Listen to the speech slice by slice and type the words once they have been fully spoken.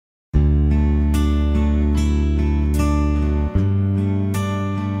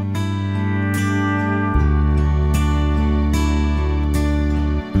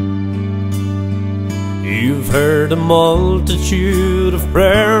heard a multitude of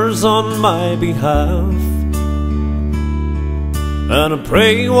prayers on my behalf, and I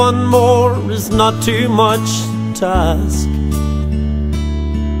pray one more is not too much to ask.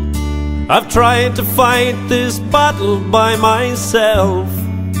 I've tried to fight this battle by myself,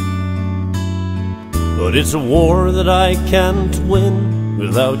 but it's a war that I can't win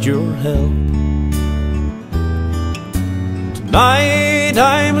without your help. Tonight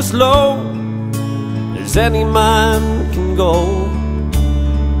I'm as low as any man can go.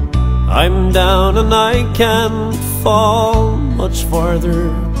 I'm down and I can't fall much farther.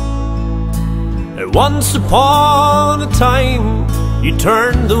 And once upon a time you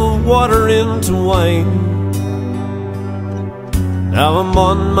turned the water into wine. Now I'm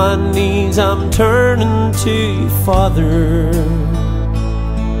on my knees, I'm turning to you, Father.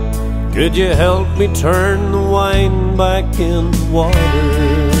 Could you help me turn the wine back into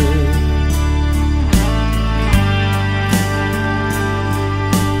water?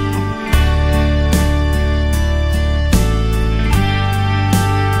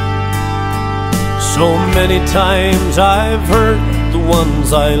 So many times I've hurt the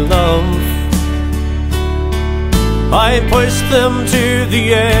ones I love. I pushed them to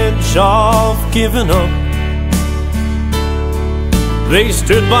the edge of giving up. They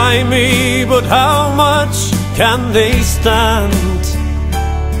stood by me, but how much can they stand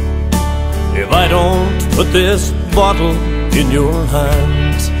if I don't put this bottle in your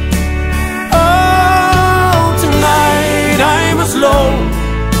hand? Oh, tonight I'm as low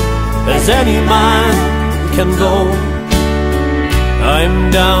as any man can go.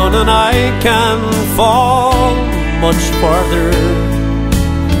 I'm down and I can't fall much farther.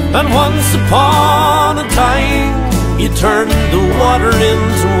 And once upon a time you turned the water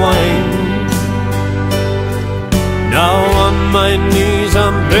into wine. Now on my knees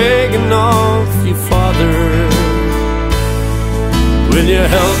I'm begging of you, Father. Will you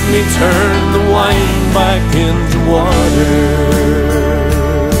help me turn the wine back into water?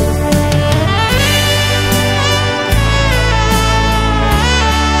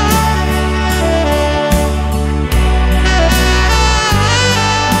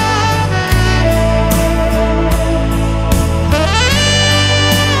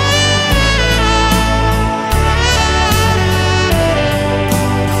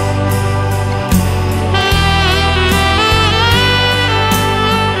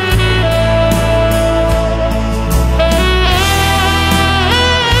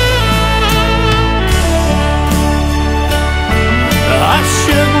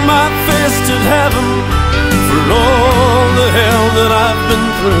 At heaven for all the hell that I've been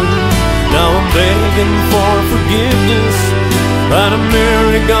through. Now I'm begging for forgiveness and a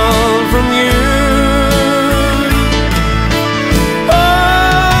miracle from you.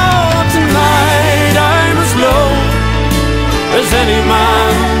 Oh, tonight I'm as low as any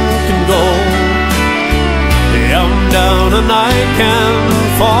man can go. Yeah, I'm down and I can't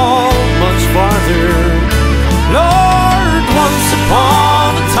fall much farther. Lord, once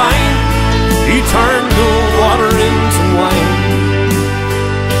upon a time you turned the water into wine.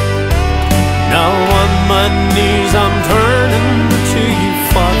 Now on my knees I'm turning to you,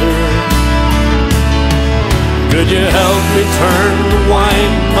 Father. Could you help me turn the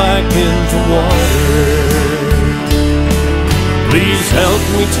wine back into water? Please help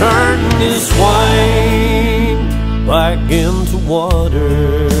me turn this wine back into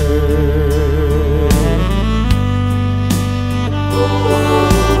water.